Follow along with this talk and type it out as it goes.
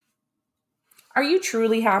Are you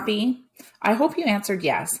truly happy? I hope you answered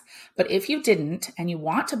yes. But if you didn't and you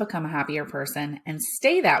want to become a happier person and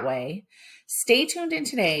stay that way, stay tuned in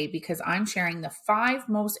today because I'm sharing the 5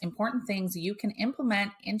 most important things you can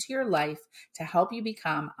implement into your life to help you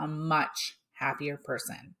become a much happier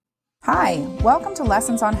person. Hi, welcome to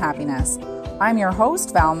Lessons on Happiness. I'm your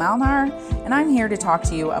host, Val Malnar, and I'm here to talk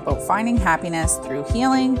to you about finding happiness through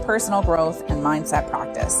healing, personal growth, and mindset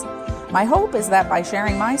practice. My hope is that by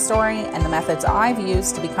sharing my story and the methods I've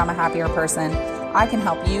used to become a happier person, I can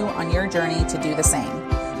help you on your journey to do the same.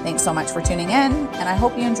 Thanks so much for tuning in, and I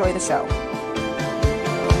hope you enjoy the show.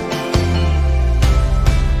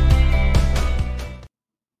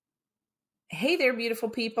 Hey there, beautiful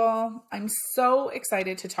people. I'm so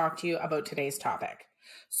excited to talk to you about today's topic.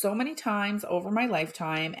 So many times over my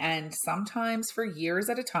lifetime, and sometimes for years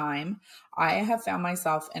at a time, I have found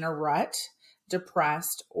myself in a rut,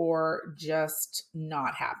 depressed, or just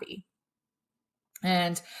not happy.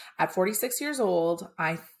 And at 46 years old,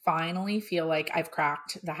 I finally feel like I've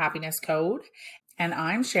cracked the happiness code, and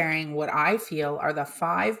I'm sharing what I feel are the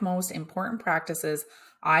 5 most important practices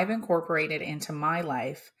I've incorporated into my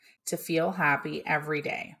life to feel happy every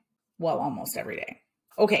day. Well, almost every day.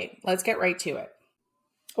 Okay, let's get right to it.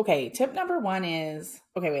 Okay, tip number 1 is,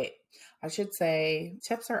 I should say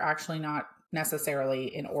tips are actually not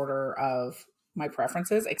necessarily in order of my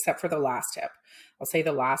preferences, except for the last tip. I'll say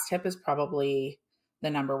the last tip is probably the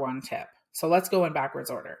number 1 tip. So let's go in backwards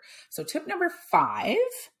order. So tip number 5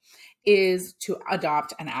 is to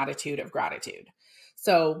adopt an attitude of gratitude.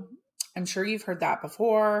 So I'm sure you've heard that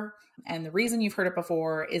before. And the reason you've heard it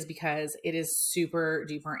before is because it is super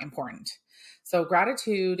duper important. So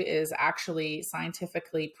gratitude is actually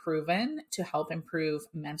scientifically proven to help improve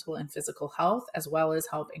mental and physical health, as well as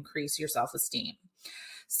help increase your self-esteem.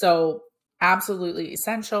 So absolutely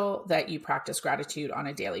essential that you practice gratitude on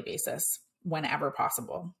a daily basis whenever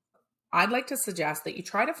possible. I'd like to suggest that you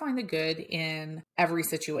try to find the good in every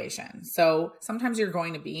situation. So sometimes you're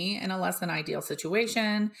going to be in a less than ideal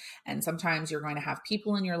situation, and sometimes you're going to have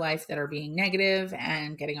people in your life that are being negative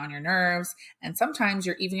and getting on your nerves, and sometimes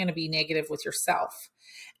you're even going to be negative with yourself.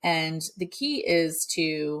 And the key is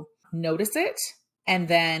to notice it and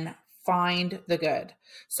then find the good.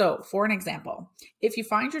 So for an example, if you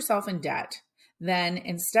find yourself in debt, then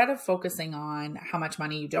instead of focusing on how much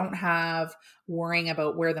money you don't have, worrying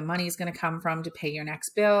about where the money is going to come from to pay your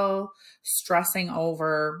next bill, stressing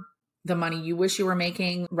over the money you wish you were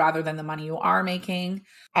making rather than the money you are making,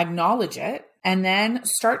 acknowledge it, and then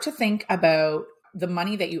start to think about the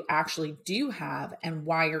money that you actually do have and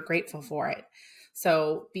why you're grateful for it.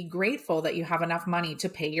 So be grateful that you have enough money to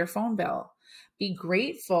pay your phone bill. Be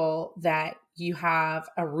grateful that you have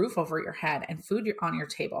a roof over your head and food on your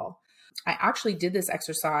table. I actually did this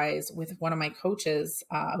exercise with one of my coaches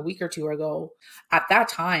a week or 2 ago. At that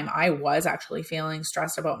time, I was actually feeling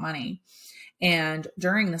stressed about money. And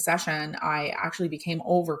during the session, I actually became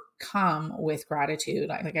overcome with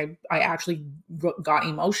gratitude. I actually got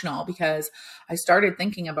emotional because I started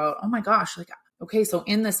thinking about, oh my gosh, okay, so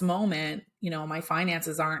in this moment, my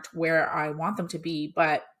finances aren't where I want them to be,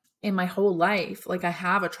 but in my whole life, I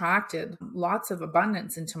have attracted lots of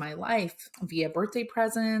abundance into my life via birthday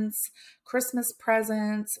presents, Christmas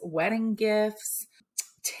presents, wedding gifts,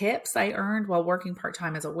 tips I earned while working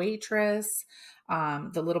part-time as a waitress,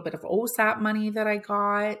 the little bit of OSAP money that I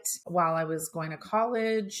got while I was going to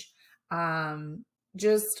college,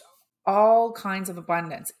 just all kinds of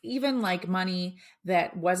abundance, even money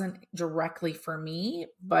that wasn't directly for me,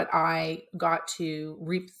 but I got to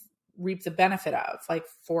reap the benefit of.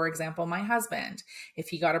 For example, my husband, if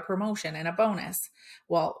he got a promotion and a bonus,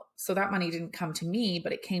 well, so that money didn't come to me,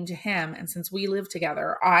 but it came to him. And since we live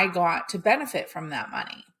together, I got to benefit from that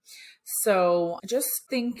money. So just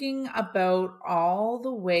thinking about all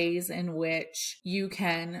the ways in which you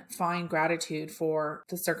can find gratitude for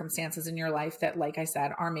the circumstances in your life that, like I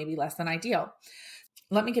said, are maybe less than ideal.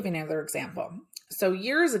 Let me give you another example. So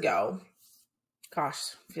years ago, gosh,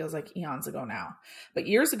 feels like eons ago now. But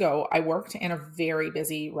years ago, I worked in a very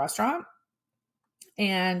busy restaurant,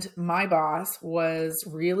 and my boss was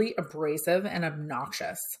really abrasive and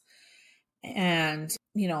obnoxious. And,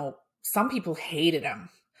 some people hated him.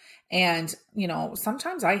 And,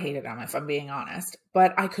 sometimes I hated him, if I'm being honest,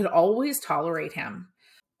 but I could always tolerate him.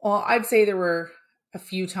 Well, I'd say there were a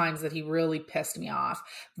few times that he really pissed me off,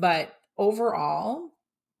 but overall,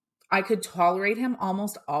 I could tolerate him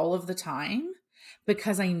almost all of the time,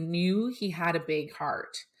 because I knew he had a big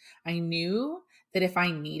heart. I knew that if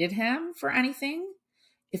I needed him for anything,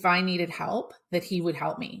 if I needed help, that he would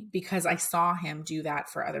help me because I saw him do that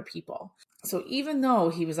for other people. So even though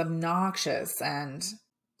he was obnoxious and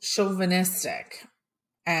chauvinistic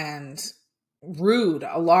and rude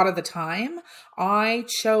a lot of the time, I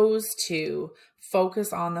chose to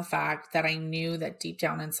focus on the fact that I knew that deep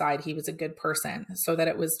down inside he was a good person, so that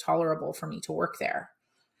it was tolerable for me to work there.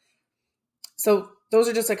 So those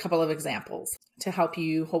are just a couple of examples to help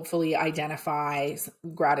you hopefully identify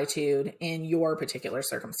gratitude in your particular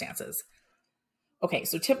circumstances. Okay,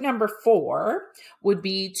 so tip number 4 would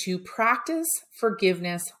be to practice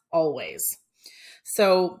forgiveness always.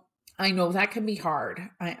 So I know that can be hard.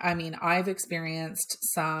 I mean, I've experienced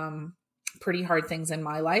some pretty hard things in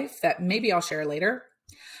my life that maybe I'll share later.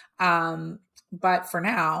 But for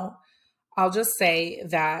now, I'll just say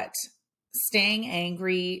that staying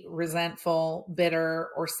angry, resentful, bitter,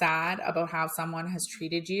 or sad about how someone has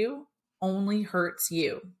treated you only hurts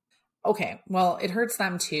you. Okay, well, it hurts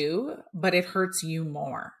them too, but it hurts you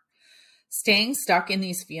more. Staying stuck in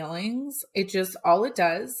these feelings, all it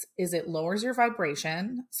does is it lowers your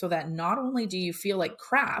vibration so that not only do you feel like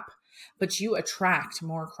crap, but you attract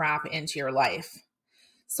more crap into your life.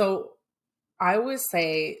 So I always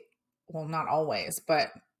say, well, not always, but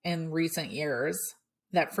in recent years,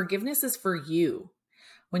 that forgiveness is for you.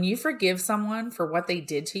 When you forgive someone for what they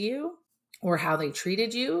did to you or how they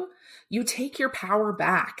treated you, you take your power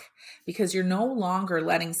back because you're no longer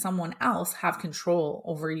letting someone else have control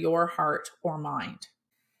over your heart or mind.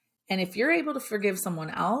 And if you're able to forgive someone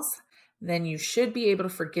else, then you should be able to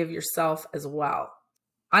forgive yourself as well.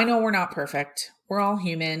 I know we're not perfect. We're all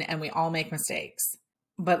human and we all make mistakes.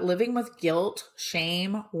 But living with guilt,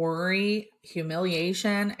 shame, worry,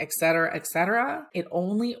 humiliation, etc., it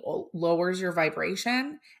only lowers your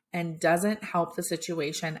vibration and doesn't help the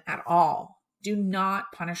situation at all. Do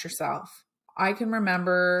not punish yourself. I can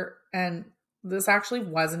remember, and this actually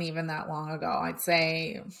wasn't even that long ago. I'd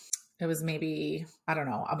say it was maybe, I don't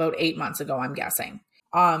know, about 8 months ago, I'm guessing.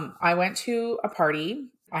 I went to a party.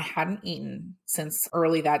 I hadn't eaten since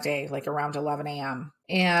early that day, like around 11 a.m.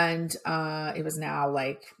 And it was now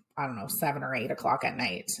like, I don't know, 7 or 8 o'clock at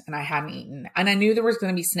night. And I hadn't eaten. And I knew there was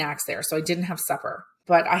going to be snacks there. So I didn't have supper.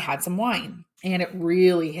 But I had some wine and it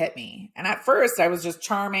really hit me. And at first I was just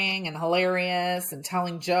charming and hilarious and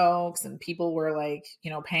telling jokes and people were like,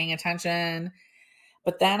 paying attention.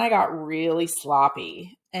 But then I got really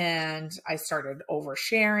sloppy and I started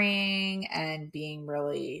oversharing and being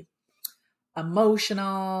really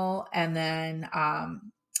emotional. And then I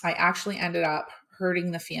actually ended up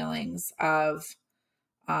hurting the feelings of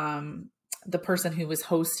the person who was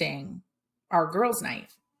hosting our girls' night.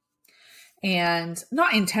 And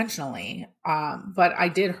not intentionally, but I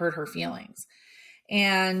did hurt her feelings.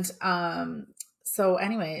 And so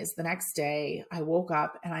anyways, the next day I woke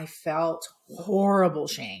up and I felt horrible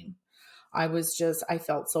shame. I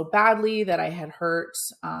felt so badly that I had hurt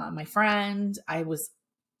my friend. I was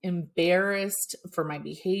embarrassed for my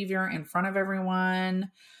behavior in front of everyone.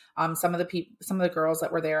 Some of the girls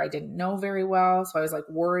that were there, I didn't know very well. So I was like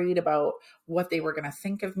worried about what they were going to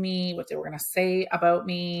think of me, what they were going to say about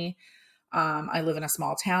me. I live in a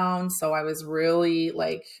small town, so I was really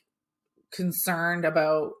like concerned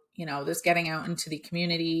about, this getting out into the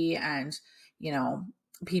community and,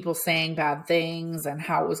 people saying bad things and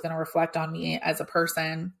how it was going to reflect on me as a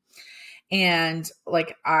person. And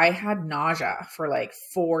like, I had nausea for like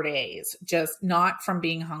 4 days, just not from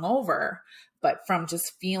being hungover, but from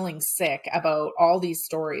just feeling sick about all these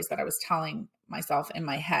stories that I was telling myself in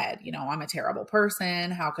my head. I'm a terrible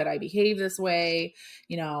person. How could I behave this way?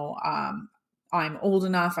 I'm old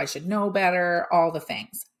enough. I should know better, all the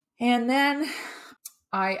things. And then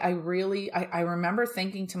I remember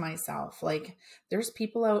thinking to myself, like, there's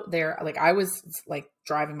people out there, like I was like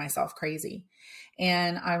driving myself crazy.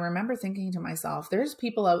 And I remember thinking to myself, there's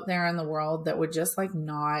people out there in the world that would just like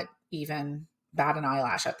not even bat an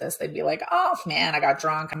eyelash at this. They'd be like, oh man, I got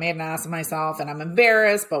drunk. I made an ass of myself and I'm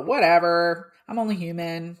embarrassed, but whatever. I'm only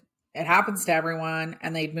human. It happens to everyone.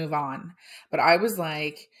 And they'd move on. But I was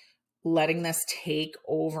like letting this take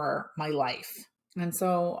over my life. And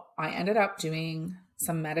so I ended up doing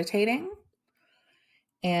some meditating.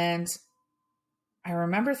 And I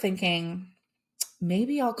remember thinking,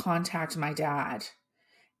 maybe I'll contact my dad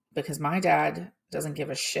because my dad doesn't give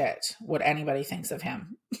a shit what anybody thinks of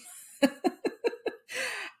him.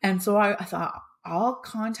 And so I thought, I'll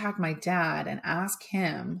contact my dad and ask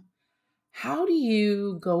him, how do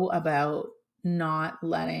you go about not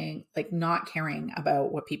caring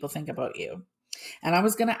about what people think about you? And I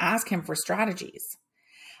was going to ask him for strategies.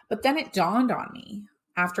 But then it dawned on me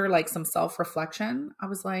after like some self-reflection. I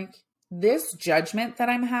was like, this judgment that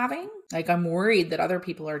I'm having, like I'm worried that other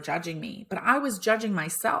people are judging me, but I was judging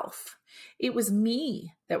myself. It was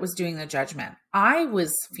me that was doing the judgment. I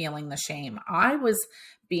was feeling the shame. I was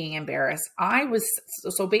being embarrassed.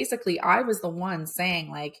 So basically I was the one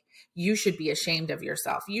saying like, you should be ashamed of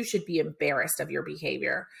yourself. You should be embarrassed of your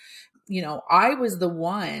behavior. I was the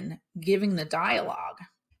one giving the dialogue.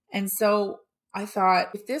 And so I thought,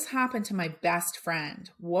 if this happened to my best friend,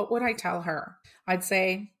 what would I tell her? I'd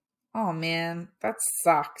say, oh man, that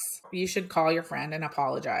sucks. You should call your friend and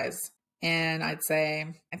apologize. And I'd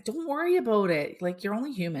say, don't worry about it. Like, you're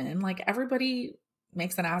only human. Like, everybody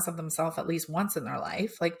makes an ass of themselves at least once in their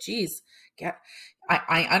life. Like, geez,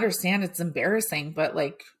 I understand it's embarrassing, but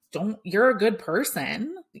like, you're a good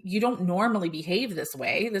person. You don't normally behave this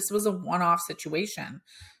way. This was a one-off situation.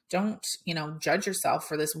 Don't, judge yourself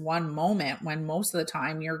for this one moment when most of the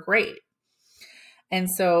time you're great. And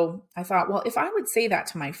so I thought, well, if I would say that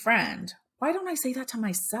to my friend, why don't I say that to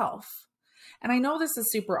myself? And I know this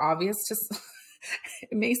is super obvious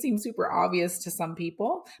it may seem super obvious to some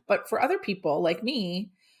people, but for other people like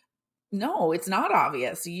me, no, it's not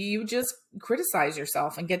obvious. You just criticize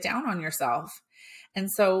yourself and get down on yourself. And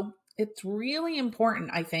so it's really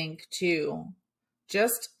important, I think, to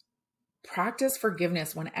just practice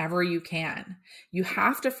forgiveness whenever you can. You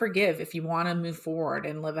have to forgive if you want to move forward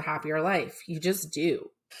and live a happier life. You just do.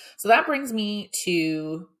 So that brings me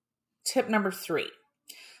to tip number 3.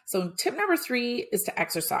 So tip number 3 is to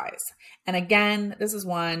exercise. And again, this is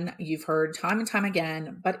one you've heard time and time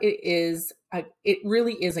again, but it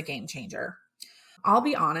really is a game changer. I'll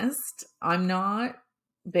be honest, I'm not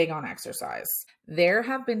big on exercise. There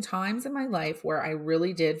have been times in my life where I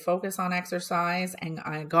really did focus on exercise and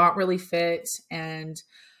I got really fit and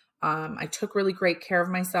I took really great care of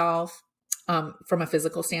myself from a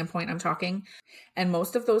physical standpoint, I'm talking. And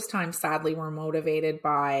most of those times, sadly, were motivated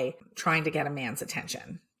by trying to get a man's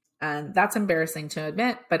attention. And that's embarrassing to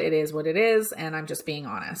admit, but it is what it is. And I'm just being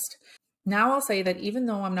honest. Now I'll say that even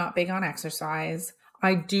though I'm not big on exercise,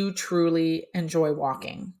 I do truly enjoy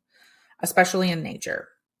walking, especially in nature.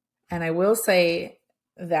 And I will say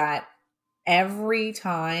that every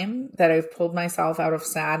time that I've pulled myself out of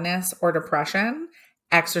sadness or depression,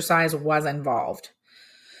 exercise was involved.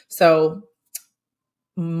 So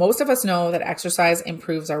most of us know that exercise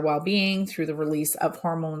improves our well-being through the release of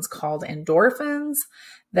hormones called endorphins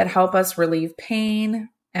that help us relieve pain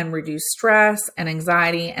and reduce stress and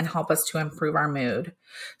anxiety and help us to improve our mood.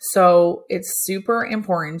 So it's super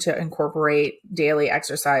important to incorporate daily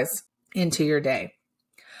exercise into your day.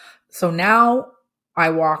 So now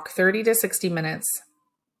I walk 30 to 60 minutes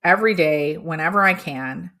every day whenever I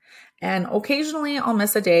can. And occasionally I'll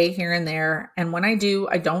miss a day here and there. And when I do,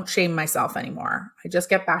 I don't shame myself anymore. I just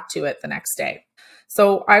get back to it the next day.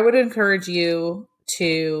 So I would encourage you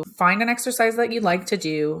to find an exercise that you like to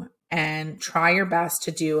do and try your best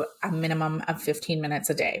to do a minimum of 15 minutes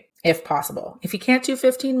a day, if possible. If you can't do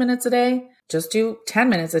 15 minutes a day, just do 10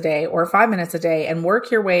 minutes a day or 5 minutes a day and work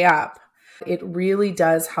your way up. It really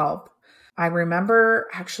does help. I remember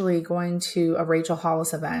actually going to a Rachel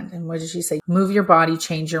Hollis event, and what did she say? Move your body,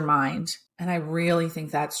 change your mind. And I really think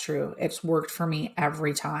that's true. It's worked for me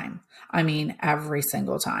every time. I mean, every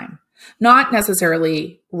single time. Not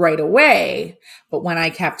necessarily right away, but when I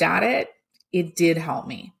kept at it, it did help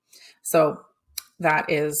me. So that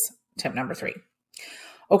is tip number 3.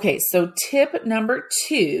 Okay, so tip number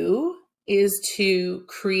 2 is to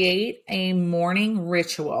create a morning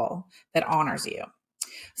ritual that honors you.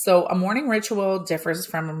 So a morning ritual differs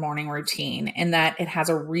from a morning routine in that it has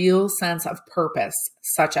a real sense of purpose,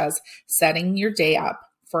 such as setting your day up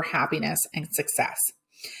for happiness and success.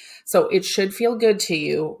 So it should feel good to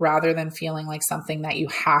you rather than feeling like something that you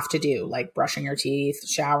have to do, like brushing your teeth,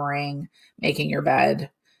 showering, making your bed.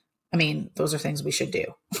 I mean, those are things we should do.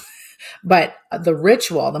 But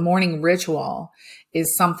the morning ritual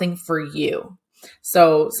is something for you.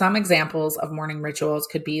 So some examples of morning rituals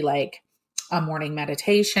could be like a morning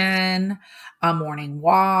meditation, a morning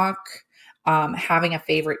walk, having a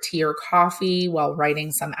favorite tea or coffee while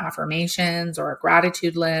writing some affirmations or a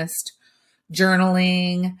gratitude list,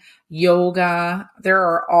 journaling, yoga. There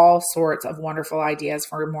are all sorts of wonderful ideas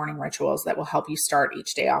for morning rituals that will help you start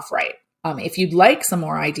each day off right. If you'd like some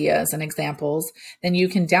more ideas and examples, then you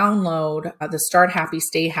can download the Start Happy,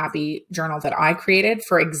 Stay Happy journal that I created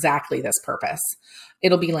for exactly this purpose.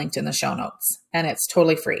 It'll be linked in the show notes and it's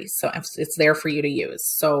totally free. So it's there for you to use.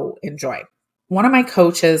 So enjoy. One of my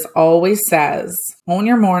coaches always says, own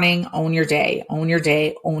your morning, own your day, own your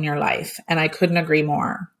day, own your life. And I couldn't agree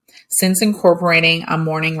more. Since incorporating a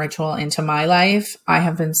morning ritual into my life, I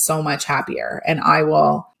have been so much happier, and I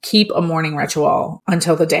will keep a morning ritual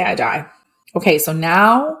until the day I die. Okay, so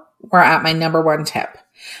now we're at my number one tip.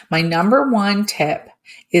 My number one tip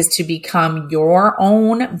is to become your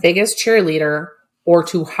own biggest cheerleader or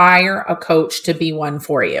to hire a coach to be one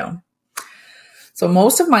for you. So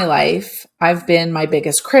most of my life, I've been my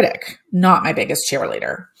biggest critic, not my biggest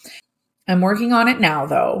cheerleader. I'm working on it now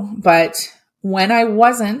though, but when I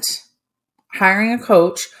wasn't, hiring a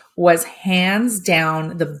coach was hands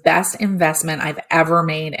down the best investment I've ever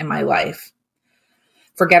made in my life.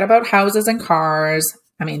 Forget about houses and cars.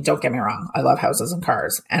 I mean, don't get me wrong. I love houses and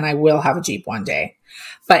cars, and I will have a Jeep one day.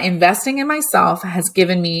 But investing in myself has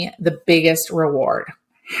given me the biggest reward,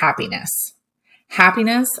 happiness.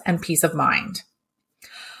 Happiness and peace of mind.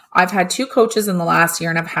 I've had 2 coaches in the last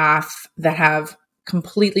year and a half that have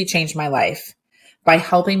completely changed my life by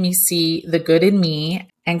helping me see the good in me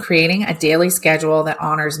and creating a daily schedule that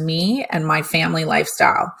honors me and my family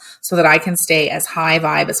lifestyle so that I can stay as high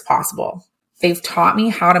vibe as possible. They've taught me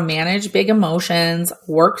how to manage big emotions,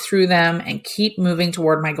 work through them, and keep moving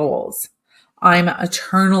toward my goals. I'm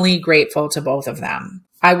eternally grateful to both of them.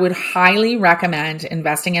 I would highly recommend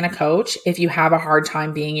investing in a coach if you have a hard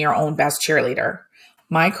time being your own best cheerleader.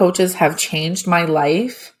 My coaches have changed my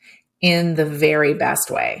life in the very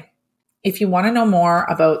best way. If you want to know more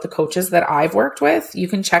about the coaches that I've worked with, you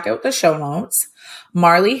can check out the show notes.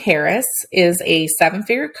 Marley Harris is a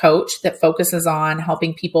 7-figure coach that focuses on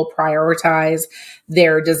helping people prioritize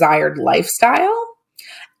their desired lifestyle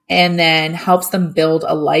and then helps them build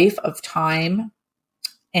a life of time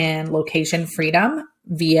and location freedom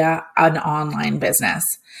via an online business.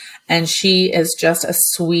 And she is just a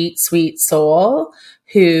sweet, sweet soul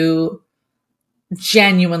who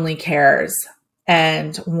genuinely cares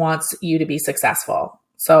and wants you to be successful.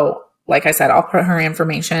 So like I said, I'll put her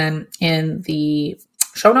information in the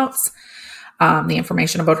show notes, the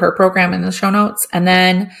information about her program in the show notes. And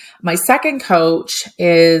then my second coach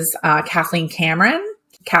is Kathleen Cameron.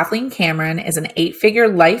 Kathleen Cameron is an 8-figure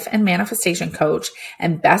life and manifestation coach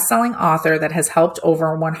and best-selling author that has helped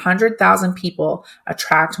over 100,000 people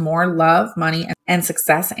attract more love, money, and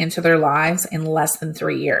success into their lives in less than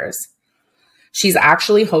 3 years. She's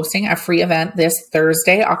actually hosting a free event this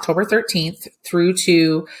Thursday, October 13th through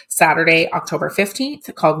to Saturday, October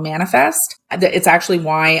 15th called Manifest. It's actually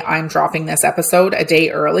why I'm dropping this episode a day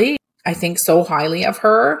early. I think so highly of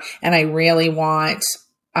her, and I really want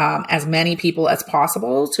as many people as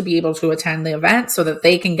possible to be able to attend the event so that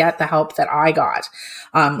they can get the help that I got.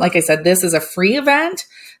 Like I said, this is a free event,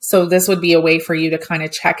 so this would be a way for you to kind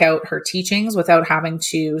of check out her teachings without having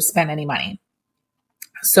to spend any money.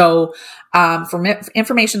 So for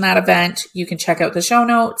information on that event, you can check out the show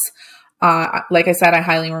notes. Like I said, I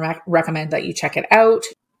highly recommend that you check it out.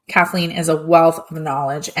 Kathleen is a wealth of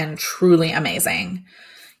knowledge and truly amazing.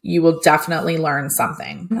 You will definitely learn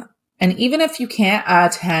something. And even if you can't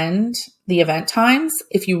attend the event times,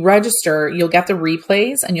 if you register, you'll get the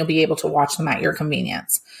replays and you'll be able to watch them at your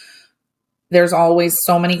convenience. There's always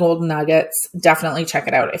so many golden nuggets. Definitely check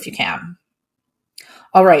it out if you can.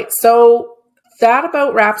 All right. So that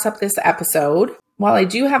about wraps up this episode. While I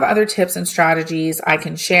do have other tips and strategies I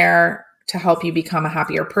can share to help you become a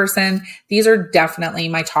happier person, these are definitely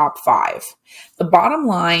my top 5. The bottom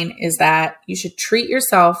line is that you should treat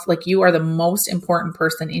yourself like you are the most important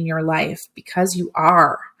person in your life, because you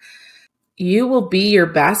are. You will be your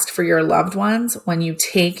best for your loved ones when you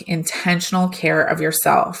take intentional care of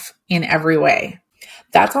yourself in every way.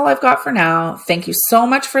 That's all I've got for now. Thank you so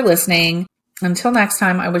much for listening. Until next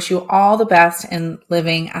time, I wish you all the best in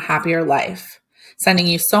living a happier life. Sending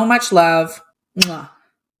you so much love. Mwah.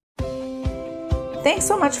 Thanks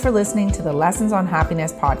so much for listening to the Lessons on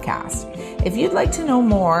Happiness podcast. If you'd like to know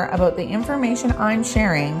more about the information I'm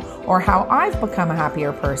sharing or how I've become a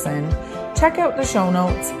happier person, check out the show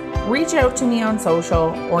notes, reach out to me on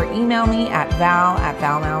social, or email me at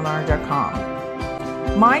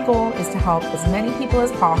val@valmalnar.com. My goal is to help as many people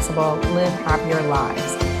as possible live happier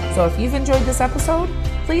lives. So if you've enjoyed this episode,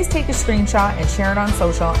 please take a screenshot and share it on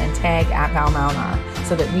social and tag @valmalnar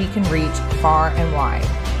so that we can reach far and wide.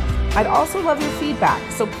 I'd also love your feedback,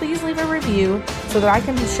 so please leave a review so that I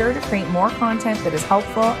can be sure to create more content that is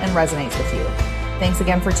helpful and resonates with you. Thanks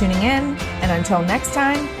again for tuning in, and until next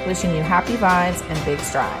time, wishing you happy vibes and big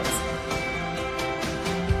strides.